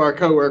texted one of our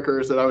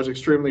coworkers that I was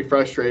extremely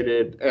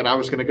frustrated and I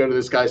was going to go to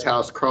this guy's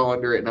house, crawl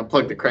under it, and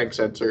unplug the crank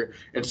sensor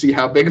and see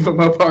how big of a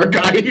Mopar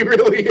guy he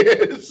really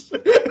is.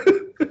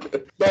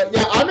 But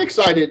yeah, I'm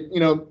excited.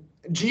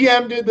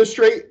 GM did the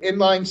straight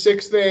inline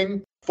six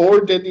thing.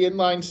 Ford did the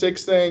inline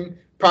six thing.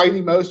 Probably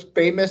the most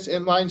famous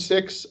inline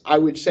six, I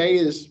would say,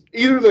 is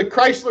either the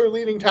Chrysler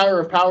Leaning Tower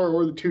of Power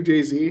or the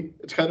 2JZ.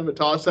 It's kind of a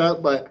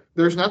toss-up, but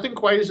there's nothing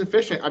quite as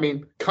efficient. I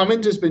mean,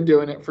 Cummins has been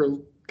doing it for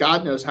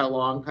God knows how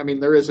long. I mean,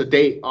 there is a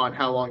date on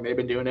how long they've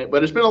been doing it,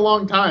 but it's been a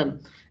long time.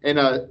 And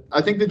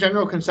I think the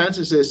general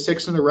consensus is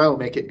 6 in a row,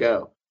 make it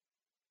go.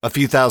 A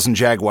few thousand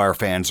Jaguar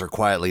fans are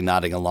quietly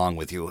nodding along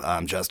with you,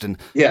 Justin.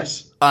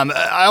 Yes.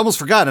 I almost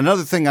forgot.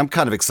 Another thing I'm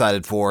kind of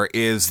excited for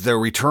is the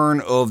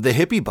return of the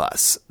hippie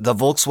bus. The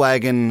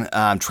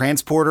Volkswagen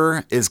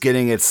Transporter is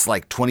getting its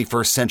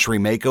 21st century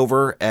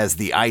makeover as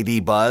the ID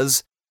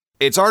Buzz.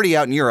 It's already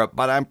out in Europe,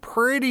 but I'm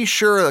pretty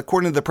sure,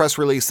 according to the press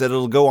release, that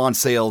it'll go on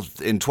sale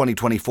in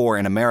 2024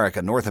 in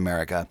America, North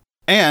America.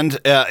 And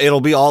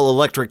it'll be all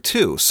electric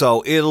too.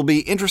 So it'll be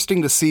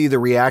interesting to see the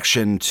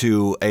reaction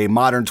to a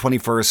modern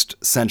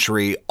 21st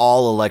century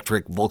all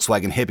electric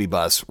Volkswagen hippie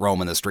bus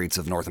roaming the streets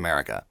of North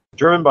America.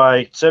 Driven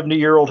by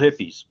 70-year-old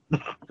hippies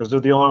because they're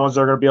the only ones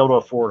that are going to be able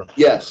to afford them.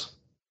 Yes.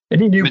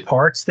 Any new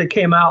parts that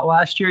came out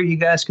last year you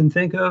guys can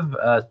think of?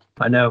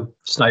 I know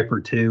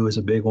Sniper 2 is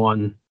a big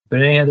one.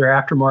 But any other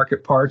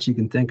aftermarket parts you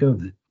can think of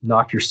that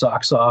knocked your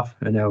socks off?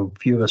 I know a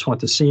few of us went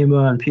to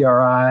SEMA and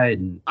PRI.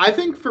 I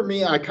think for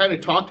me, I kind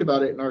of talked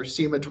about it in our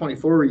SEMA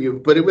 24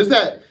 review, but it was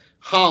that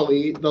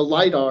Holley, the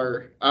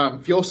LiDAR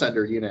fuel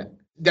sender unit.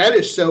 That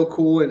is so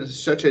cool and it's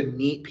such a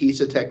neat piece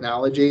of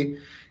technology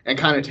and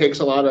kind of takes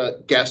a lot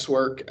of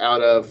guesswork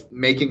out of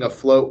making a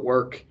float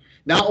work.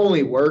 Not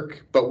only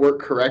work, but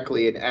work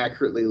correctly and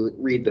accurately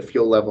read the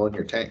fuel level in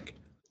your tank.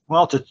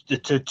 Well,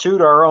 to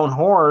toot our own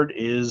horn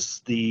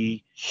is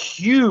the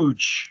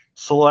huge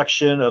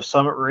selection of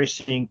Summit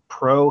Racing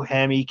Pro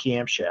Hemi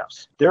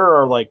camshafts. There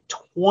are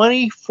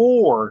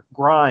 24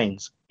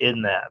 grinds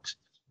in that.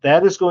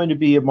 That is going to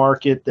be a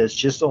market that's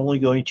just only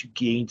going to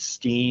gain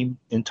steam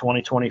in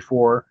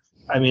 2024.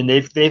 I mean,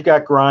 they've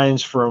got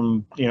grinds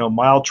from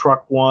mild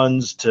truck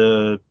ones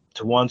to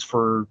ones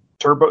for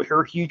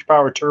huge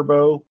power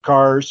turbo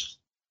cars.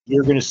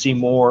 You're going to see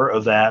more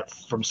of that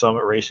from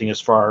Summit Racing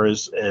as far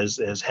as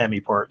Hemi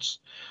parts.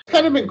 It's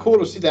kind of been cool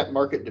to see that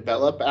market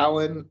develop,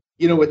 Alan.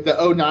 With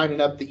the 09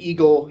 and up, the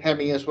Eagle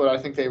Hemi is what I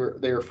think they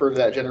refer to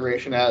that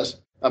generation as.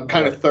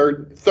 Kind of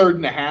third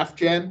and a half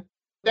gen.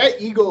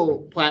 That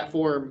Eagle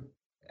platform,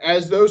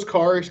 as those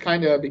cars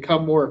kind of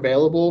become more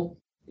available,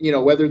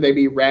 whether they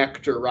be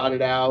wrecked or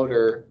rotted out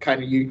or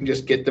kind of you can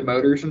just get the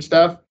motors and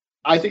stuff,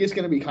 I think it's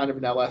going to be kind of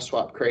an LS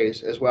swap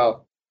craze as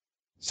well.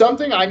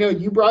 Something I know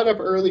you brought up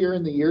earlier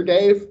in the year,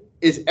 Dave,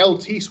 is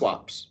LT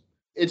swaps.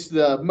 It's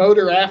the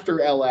motor after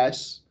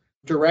LS,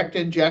 direct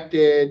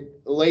injected,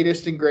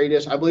 latest and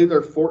greatest. I believe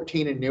they're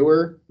 14 and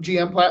newer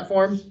GM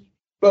platforms.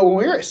 But when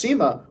we were at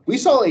SEMA, we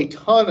saw a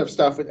ton of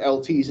stuff with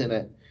LTs in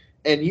it.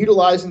 And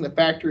utilizing the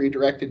factory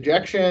direct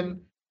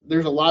injection,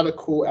 there's a lot of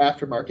cool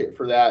aftermarket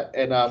for that.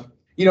 And,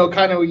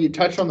 kind of when you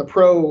touched on the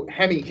Pro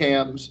Hemi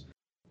cams,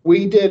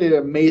 we did an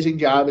amazing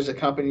job as a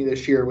company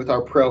this year with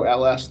our Pro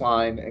LS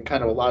line and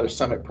kind of a lot of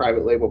Summit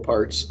private label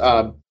parts.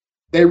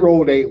 They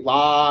rolled a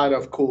lot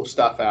of cool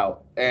stuff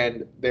out,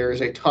 and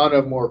there's a ton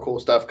of more cool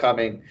stuff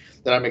coming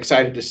that I'm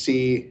excited to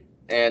see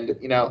and,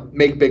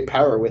 make big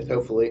power with,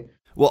 hopefully.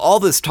 Well,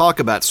 all this talk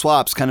about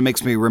swaps kind of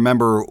makes me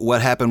remember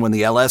what happened when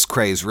the LS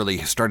craze really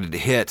started to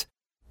hit.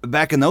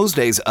 Back in those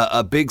days,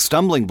 a big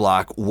stumbling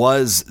block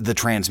was the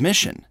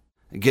transmission.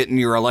 Getting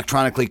your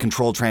electronically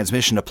controlled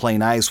transmission to play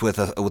nice with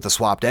a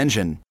swapped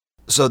engine.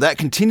 So that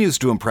continues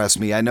to impress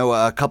me. I know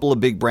a couple of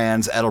big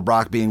brands,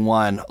 Edelbrock being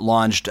one,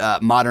 launched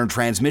modern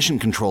transmission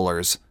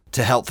controllers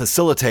to help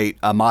facilitate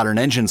a modern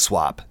engine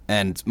swap,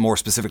 and more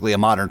specifically a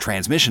modern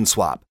transmission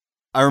swap.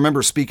 I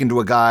remember speaking to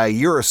a guy a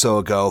year or so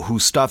ago who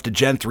stuffed a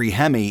Gen 3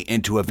 Hemi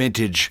into a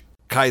vintage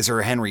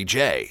Kaiser Henry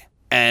J.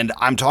 And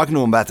I'm talking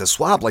to him about the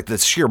swap, the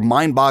sheer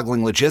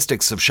mind-boggling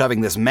logistics of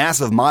shoving this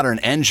massive modern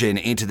engine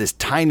into this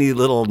tiny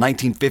little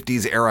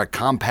 1950s era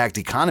compact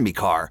economy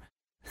car.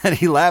 And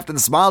he laughed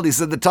and smiled. He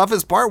said the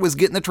toughest part was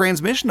getting the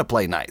transmission to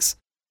play nice.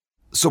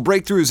 So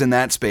breakthroughs in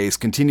that space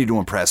continue to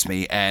impress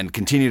me and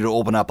continue to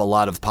open up a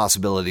lot of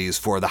possibilities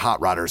for the hot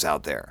rodders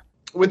out there.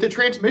 with the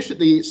transmission,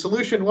 the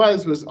solution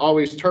was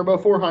always turbo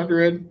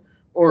 400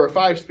 or a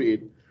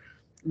 5-speed.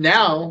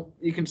 Now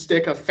you can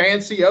stick a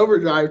fancy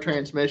overdrive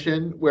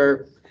transmission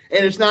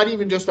and it's not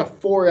even just a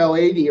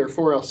 4L80 or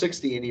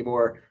 4L60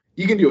 anymore.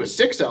 You can do a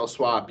 6L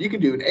swap. You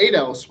can do an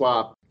 8L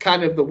swap.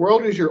 Kind of the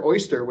world is your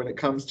oyster when it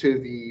comes to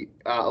the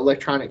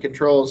electronic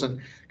controls, and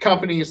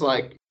companies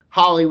like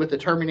Holley with the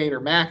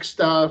Terminator Max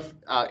stuff,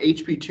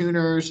 HP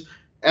Tuners,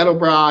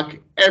 Edelbrock,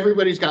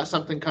 everybody's got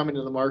something coming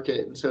to the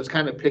market. And so it's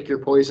kind of pick your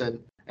poison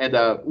and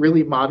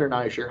really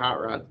modernize your hot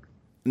rod.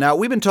 Now,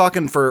 we've been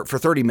talking for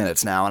 30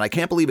 minutes now, and I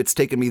can't believe it's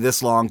taken me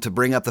this long to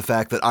bring up the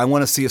fact that I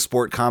want to see a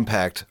sport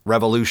compact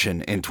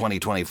revolution in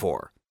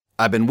 2024.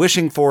 I've been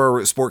wishing for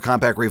a sport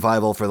compact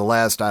revival for the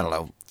last,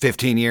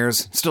 15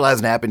 years. Still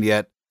hasn't happened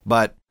yet,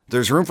 but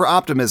there's room for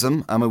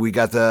optimism. I mean, we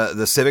got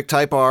the Civic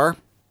Type R,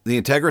 the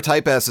Integra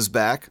Type S is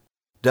back,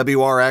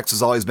 WRX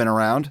has always been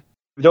around.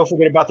 Don't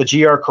forget about the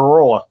GR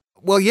Corolla.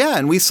 Well, yeah,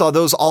 and we saw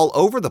those all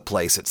over the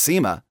place at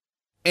SEMA.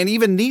 And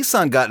even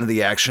Nissan got into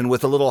the action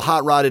with a little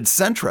hot-rodded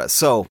Sentra.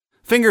 So,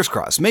 fingers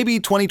crossed, maybe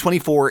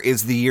 2024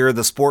 is the year of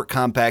the sport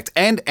compact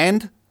and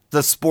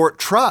the sport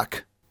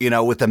truck.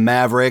 With the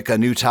Maverick, a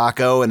new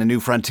Taco, and a new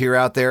Frontier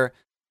out there.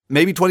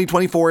 Maybe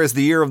 2024 is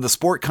the year of the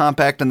sport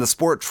compact and the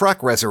sport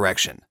truck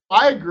resurrection.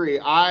 I agree.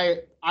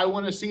 I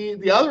want to see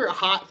the other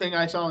hot thing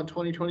I saw in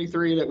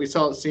 2023 that we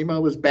saw at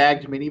SEMA was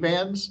bagged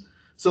minivans.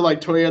 So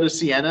like Toyota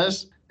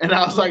Siennas. And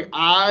I was like,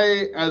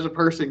 I, as a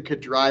person,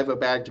 could drive a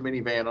bagged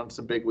minivan on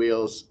some big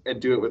wheels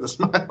and do it with a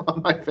smile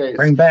on my face.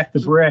 Bring back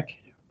the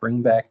brick.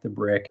 Bring back the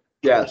brick.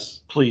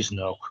 Yes. Please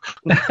no.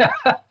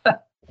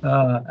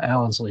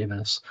 Alan's leaving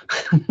us.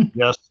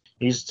 Yes,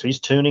 he's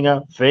tuning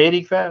out,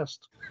 fading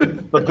fast.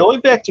 But going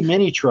back to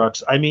mini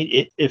trucks, I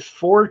mean, if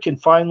Ford can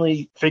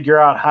finally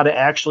figure out how to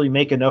actually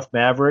make enough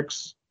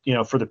Mavericks,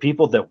 for the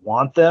people that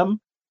want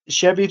them,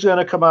 Chevy's going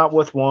to come out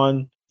with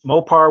one.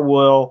 Mopar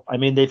will. I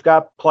mean, they've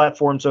got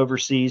platforms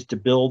overseas to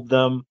build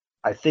them.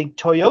 I think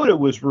Toyota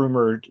was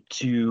rumored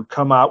to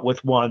come out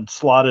with one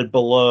slotted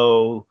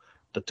below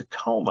the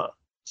Tacoma.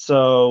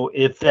 So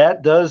if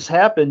that does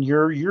happen,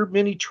 your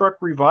mini truck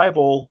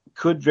revival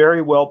could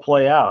very well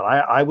play out.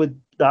 I would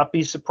not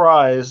be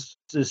surprised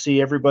to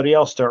see everybody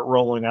else start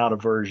rolling out a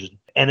version.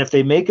 And if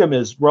they make them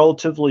as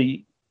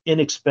relatively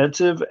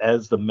inexpensive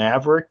as the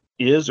Maverick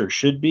is or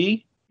should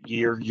be,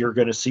 you're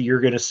going to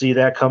see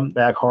that come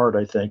back hard,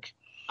 I think.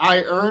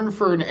 I yearn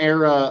for an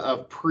era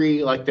of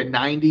like the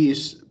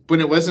 90s when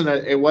it wasn't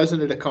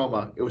a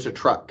Tacoma, it was a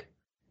truck.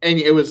 And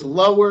it was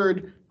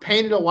lowered,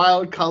 painted a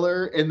wild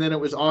color, and then it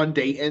was on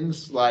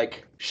Dayton's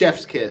like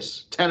chef's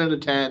kiss, 10 out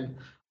of 10.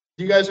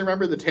 Do you guys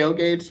remember the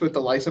tailgates with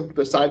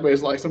the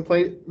sideways license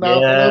plate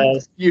mount?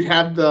 Yes. You'd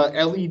have the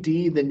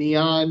LED, the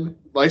neon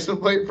license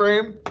plate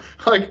frame.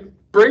 Like,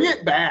 bring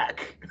it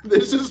back.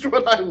 This is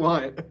what I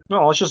want.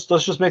 No, let's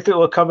just make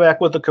it come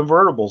back with the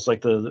convertibles.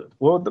 Like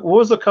what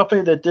was the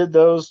company that did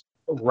those?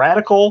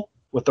 Radical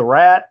with the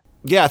rat.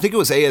 Yeah, I think it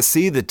was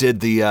ASC that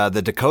did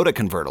the Dakota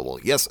convertible.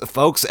 Yes,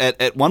 folks,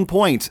 at one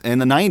point in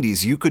the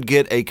 90s, you could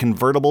get a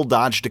convertible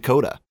Dodge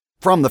Dakota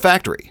from the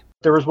factory.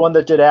 There was one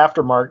that did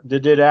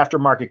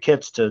aftermarket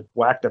kits to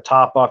whack the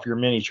top off your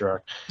mini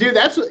truck. Dude,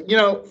 that's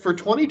for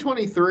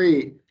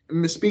 2023.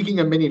 Speaking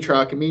of mini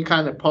truck, and me and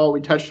kind of Paul,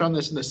 we touched on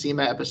this in the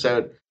SEMA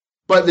episode.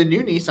 But the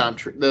new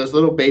Nissan, those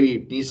little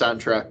baby Nissan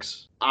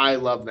trucks, I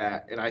love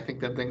that. And I think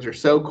them things are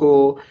so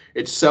cool.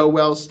 It's so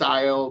well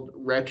styled,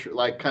 retro,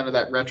 like kind of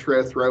that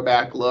retro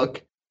throwback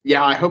look.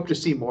 Yeah, I hope to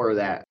see more of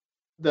that.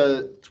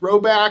 The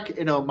throwback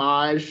and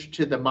homage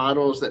to the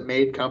models that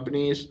made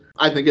companies,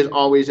 I think is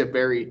always a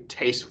very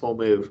tasteful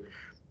move.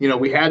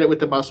 We had it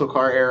with the muscle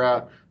car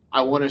era.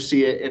 I want to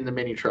see it in the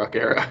mini truck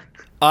era.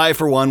 I,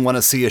 for one, want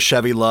to see a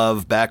Chevy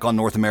Love back on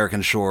North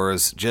American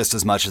shores just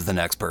as much as the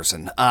next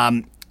person.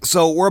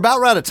 So we're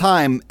about out of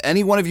time.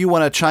 Any one of you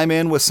want to chime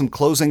in with some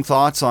closing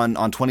thoughts on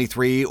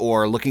 23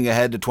 or looking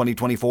ahead to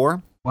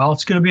 2024? Well,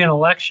 it's going to be an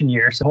election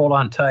year, so hold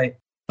on tight.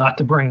 Not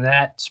to bring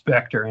that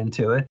specter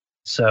into it.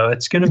 So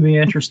it's going to be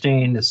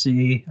interesting to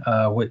see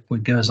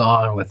what goes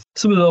on with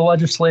some of the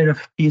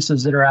legislative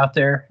pieces that are out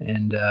there.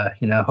 And,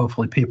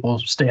 hopefully people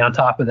stay on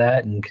top of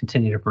that and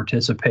continue to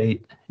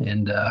participate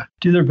and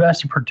do their best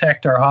to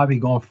protect our hobby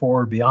going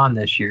forward beyond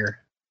this year.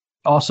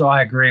 Also,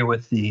 I agree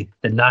with the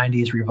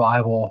 90s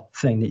revival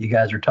thing that you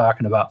guys are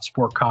talking about.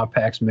 Sport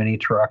compacts, mini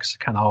trucks,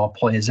 kind of all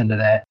plays into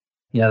that.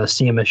 The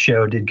SEMA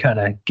show did kind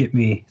of get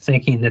me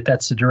thinking that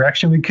that's the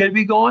direction we could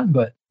be going,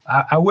 but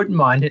I wouldn't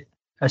mind it.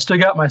 I still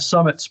got my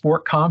Summit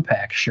Sport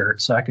Compact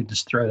shirt, so I could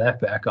just throw that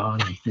back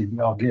on and it'd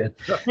be all good.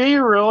 Me,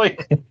 really?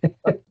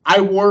 I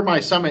wore my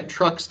Summit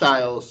Truck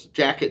Styles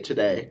jacket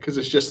today because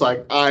it's just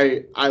like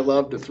I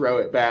love to throw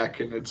it back,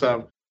 and it's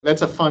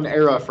that's a fun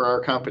era for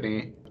our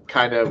company.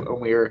 Kind of when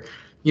we were,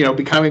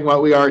 becoming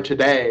what we are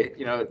today,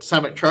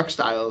 Summit Truck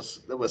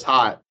Styles, that was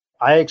hot.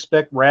 I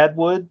expect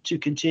Radwood to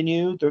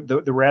continue. The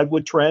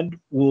Radwood trend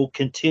will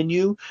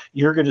continue.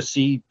 You're going to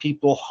see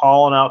people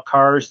hauling out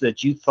cars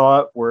that you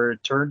thought were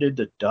turned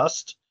into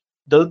dust.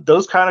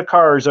 Those kind of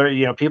cars are,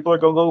 people are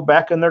going to go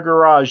back in their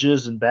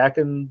garages and back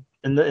in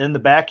in the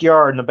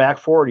backyard in the back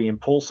 40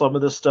 and pull some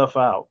of this stuff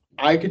out.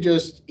 I could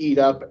just eat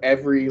up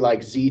every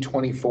like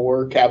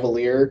Z24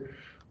 Cavalier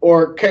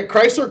or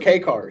Chrysler K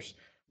cars.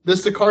 This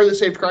is the car that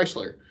saved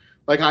Chrysler.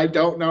 Like, I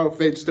don't know if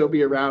they'd still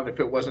be around if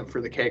it wasn't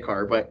for the K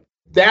car, but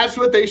that's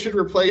what they should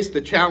replace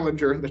the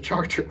Challenger and the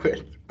Charger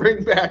with.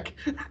 Bring back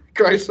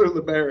Chrysler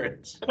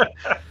LeBarons.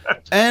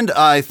 And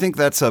I think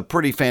that's a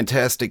pretty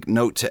fantastic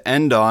note to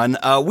end on.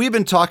 We've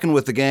been talking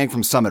with the gang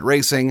from Summit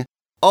Racing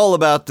all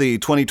about the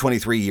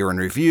 2023 year in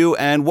review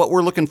and what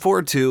we're looking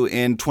forward to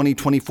in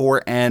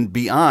 2024 and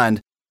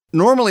beyond.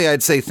 Normally,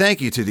 I'd say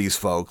thank you to these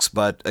folks,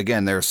 but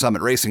again, they're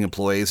Summit Racing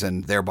employees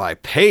and thereby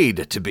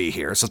paid to be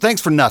here. So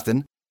thanks for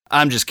nothing.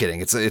 I'm just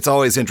kidding. It's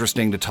always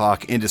interesting to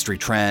talk industry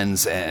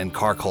trends and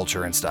car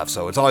culture and stuff,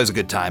 so it's always a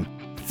good time.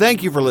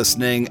 Thank you for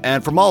listening,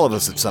 and from all of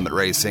us at Summit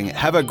Racing,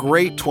 have a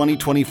great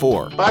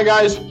 2024. Bye,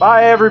 guys.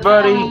 Bye,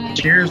 everybody.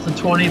 Cheers to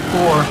 24.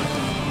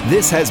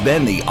 This has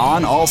been the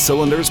On All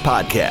Cylinders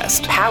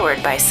podcast.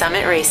 Powered by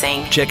Summit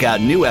Racing. Check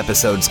out new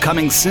episodes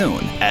coming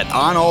soon at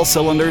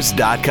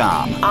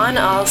onallcylinders.com.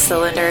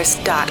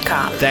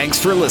 OnAllCylinders.com. Thanks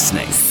for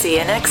listening. See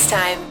you next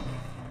time.